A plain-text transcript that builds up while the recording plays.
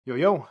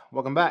Yo,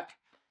 welcome back.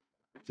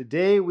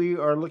 Today we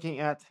are looking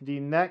at the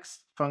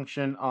next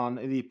function on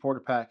the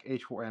Portapack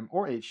H4M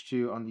or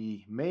H2 on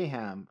the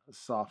Mayhem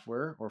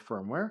software or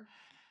firmware,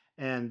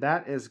 and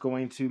that is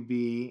going to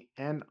be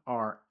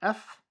NRF.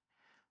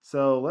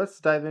 So let's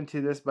dive into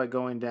this by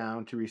going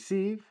down to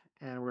receive,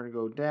 and we're going to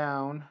go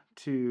down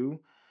to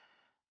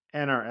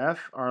NRF.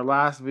 Our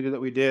last video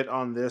that we did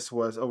on this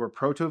was over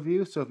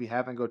ProtoView, so if you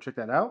haven't, go check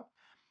that out.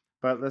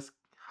 But let's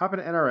hop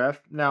into NRF.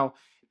 Now,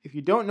 if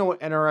you don't know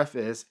what NRF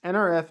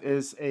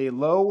is a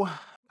low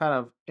kind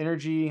of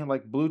energy,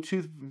 like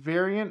Bluetooth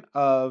variant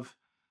of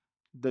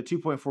the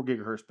 2.4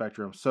 gigahertz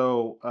spectrum.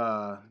 So,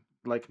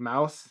 like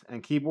mouse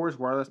and keyboards,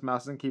 wireless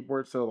mouse and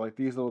keyboards. So, like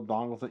these little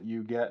dongles that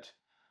you get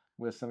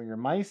with some of your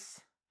mice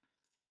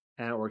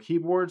and or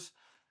keyboards,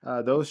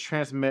 those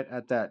transmit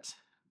at that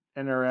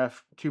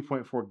NRF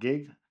 2.4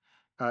 gig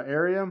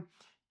area.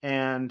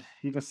 And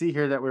you can see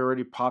here that we're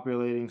already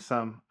populating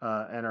some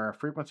NRF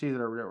frequencies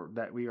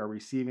that we are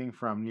receiving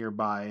from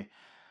nearby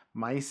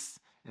mice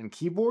and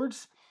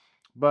keyboards.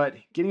 But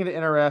getting into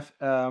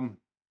NRF,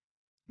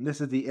 this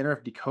is the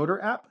NRF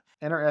decoder app.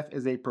 NRF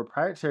is a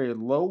proprietary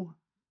low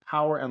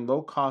power and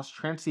low cost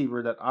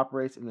transceiver that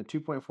operates in the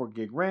 2.4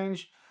 gig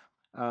range,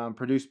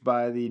 produced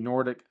by the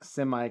Nordic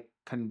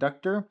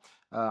Semiconductor.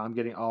 I'm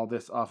getting all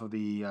this off of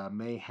the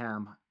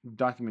Mayhem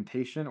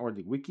documentation or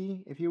the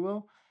wiki, if you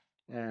will.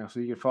 And so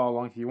you can follow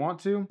along if you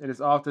want to. It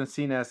is often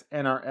seen as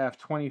NRF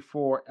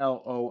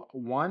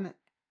 24LO1,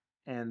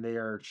 and they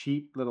are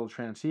cheap little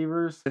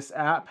transceivers. This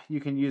app, you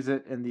can use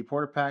it in the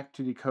Portapack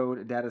to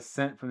decode data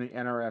sent from the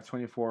NRF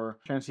 24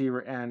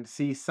 transceiver and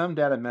see some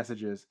data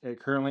messages. It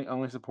currently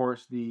only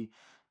supports the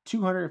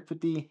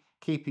 250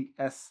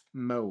 kps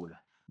mode.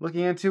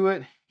 Looking into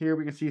it, here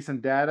we can see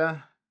some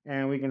data,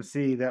 and we can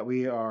see that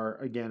we are,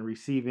 again,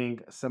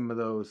 receiving some of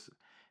those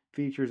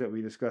features that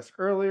we discussed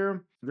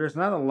earlier. There's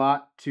not a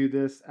lot to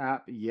this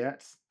app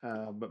yet,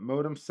 but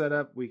modem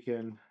setup, we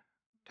can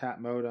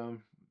tap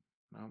modem.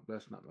 No,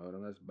 that's not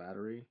modem, that's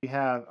battery. We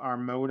have our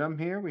modem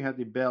here. We have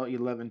the Bell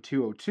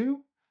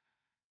 11202.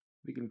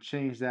 We can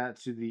change that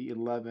to the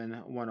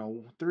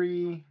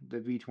 11103, the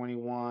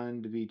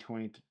V21, the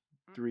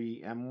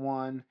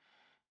V23M1,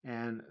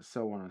 and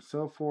so on and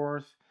so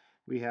forth.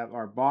 We have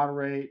our baud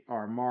rate,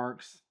 our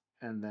marks,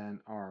 and then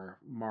our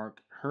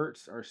mark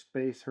hertz, our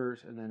space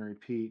hertz, and then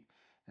repeat,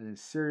 and then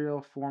serial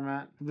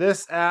format.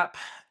 This app,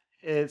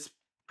 it's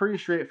pretty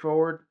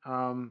straightforward.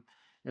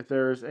 If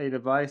there's a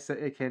device that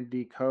it can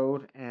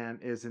decode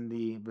and is in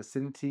the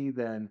vicinity,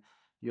 then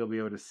you'll be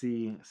able to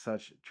see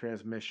such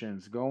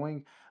transmissions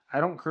going. I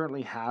don't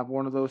currently have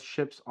one of those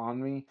chips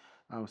on me,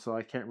 so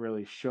I can't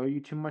really show you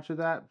too much of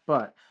that,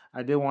 but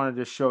I did want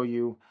to just show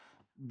you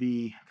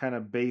the kind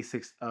of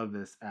basics of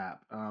this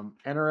app.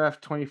 NRF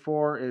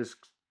 24 is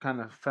kind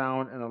of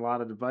found in a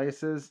lot of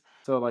devices.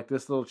 So like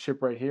this little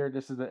chip right here,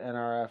 this is the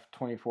NRF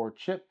 24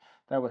 chip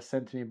that was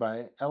sent to me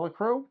by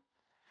Elecro.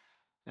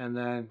 And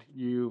then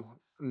you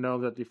know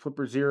that the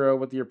Flipper Zero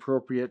with the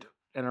appropriate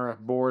NRF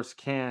boards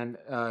can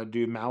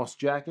do mouse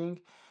jacking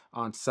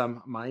on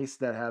some mice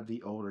that have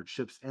the older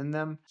chips in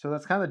them. So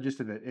that's kind of the gist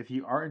of it. If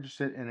you are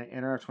interested in an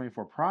NRF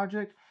 24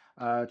 project,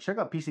 check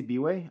out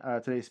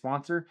PCBWay, today's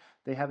sponsor.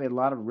 They have a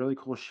lot of really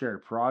cool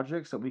shared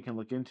projects that we can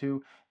look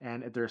into.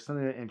 And if there's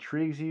something that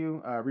intrigues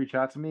you, reach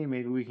out to me.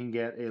 Maybe we can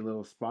get a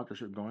little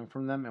sponsorship going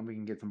from them and we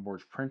can get some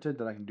boards printed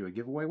that I can do a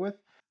giveaway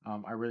with.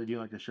 I really do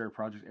like the shared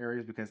project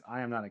areas because I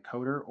am not a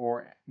coder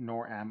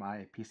nor am I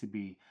a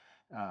PCB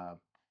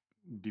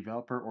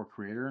developer or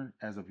creator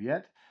as of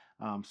yet.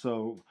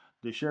 So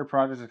the shared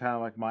projects are kind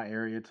of like my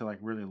area to like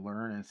really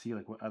learn and see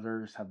like what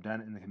others have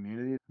done in the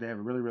community. They have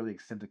a really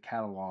extensive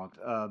catalog.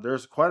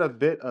 There's quite a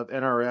bit of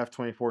NRF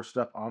 24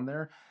 stuff on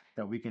there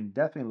that we can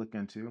definitely look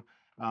into.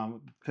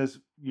 Because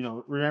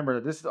remember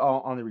that this is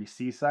all on the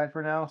receive side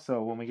for now.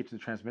 So when we get to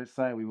the transmit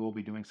side, we will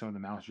be doing some of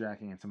the mouse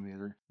jacking and some of the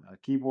other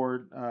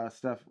keyboard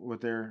stuff with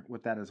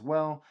that as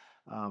well,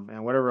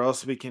 and whatever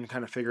else we can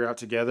kind of figure out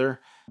together.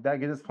 That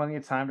gives us plenty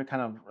of time to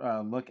kind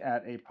of look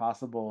at a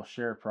possible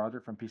shared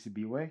project from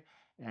PCBWay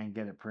and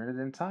get it printed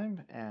in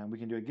time, and we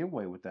can do a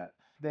giveaway with that.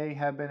 They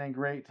have been a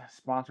great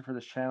sponsor for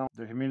this channel.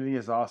 Their community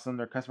is awesome.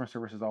 Their customer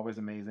service is always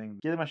amazing.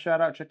 Give them a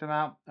shout out. Check them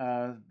out.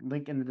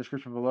 Link in the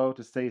description below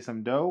to save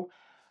some dough.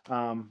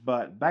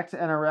 But back to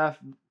NRF,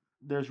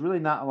 there's really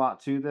not a lot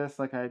to this.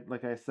 Like I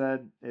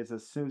said, it's a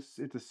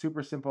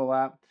super simple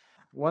app.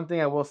 One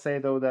thing I will say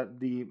though, that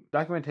the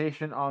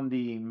documentation on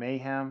the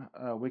Mayhem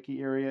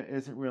wiki area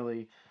doesn't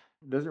really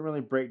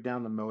break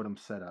down the modem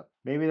setup.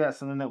 Maybe that's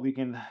something that we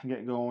can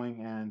get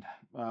going, and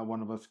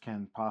one of us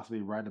can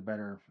possibly write a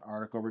better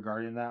article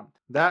regarding that.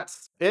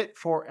 That's it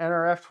for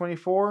NRF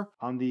 24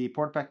 on the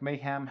Portapack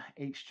Mayhem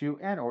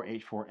H2N or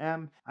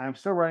H4M. I'm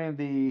still running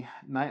the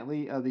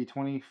nightly of the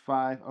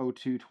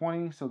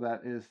 250220, so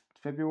that is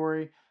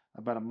February,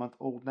 about a month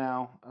old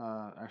now.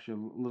 Actually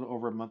a little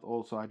over a month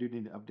old, so I do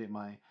need to update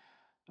my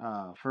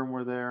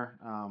firmware there.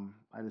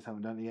 I just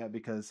haven't done it yet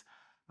because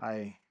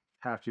I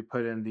have to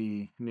put in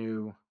the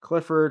new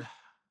Clifford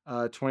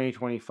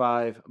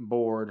 2025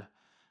 board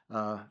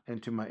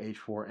into my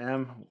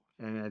H4M.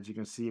 And as you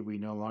can see, we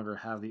no longer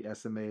have the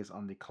SMAs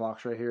on the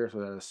clocks right here,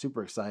 so that is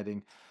super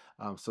exciting.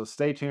 So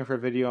stay tuned for a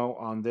video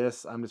on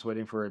this. I'm just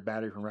waiting for a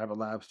battery from Rabbit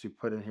Labs to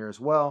put in here as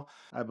well.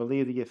 I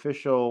believe the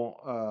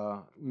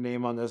official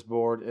name on this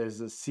board is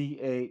the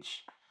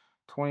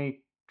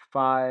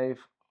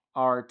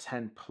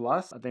CH25R10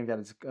 Plus. I think that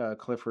is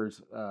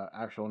Clifford's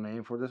actual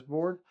name for this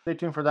board. Stay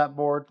tuned for that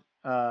board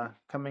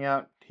coming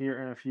out here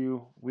in a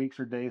few weeks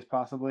or days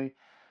possibly.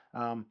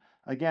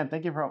 Again,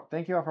 thank you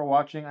all for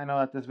watching. I know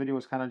that this video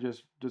was kind of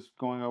just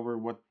going over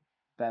what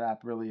that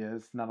app really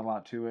is. Not a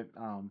lot to it,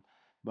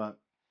 but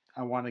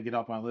I want to get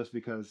off my list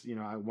because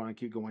I want to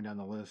keep going down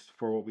the list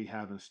for what we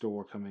have in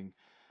store coming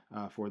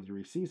for the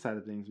receive side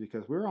of things,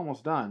 because we're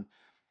almost done.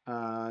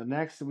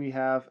 Next we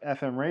have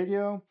FM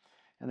radio,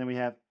 and then we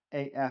have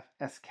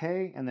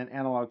AFSK, and then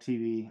analog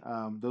TV.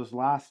 Those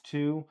last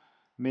two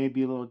may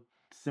be a little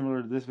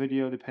similar to this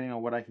video, depending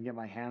on what I can get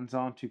my hands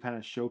on to kind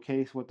of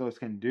showcase what those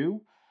can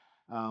do.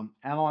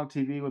 Analog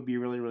TV would be a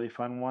really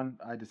fun one.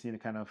 I just need to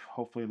kind of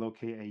hopefully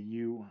locate a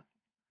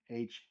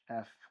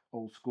UHF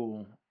old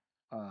school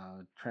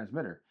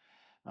transmitter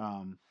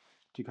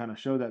to kind of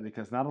show that,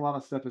 because not a lot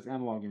of stuff is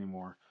analog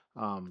anymore.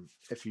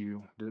 If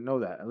you didn't know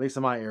that, at least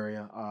in my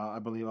area, I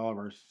believe all of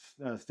our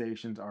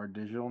stations are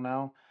digital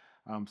now.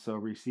 So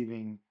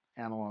receiving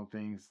analog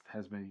things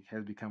has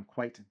become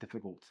quite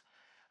difficult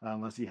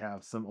unless you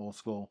have some old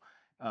school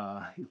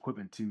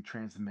equipment to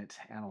transmit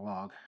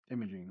analog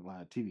imaging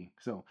TV.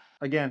 So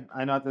again,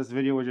 I know this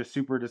video was just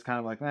kind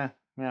of like, yeah,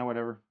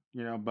 whatever,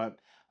 but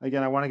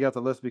again, I want to get off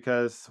the list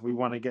because we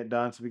want to get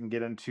done so we can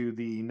get into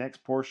the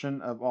next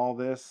portion of all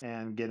this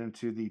and get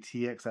into the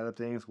TX side of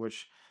things,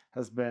 which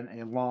has been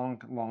a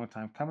long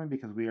time coming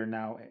because we are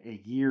now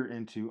a year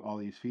into all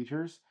these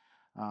features.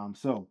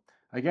 So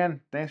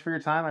again, thanks for your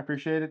time. I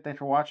appreciate it. Thanks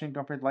for watching.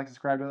 Don't forget to like,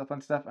 subscribe, do all that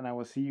fun stuff, and I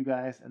will see you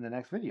guys in the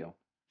next video.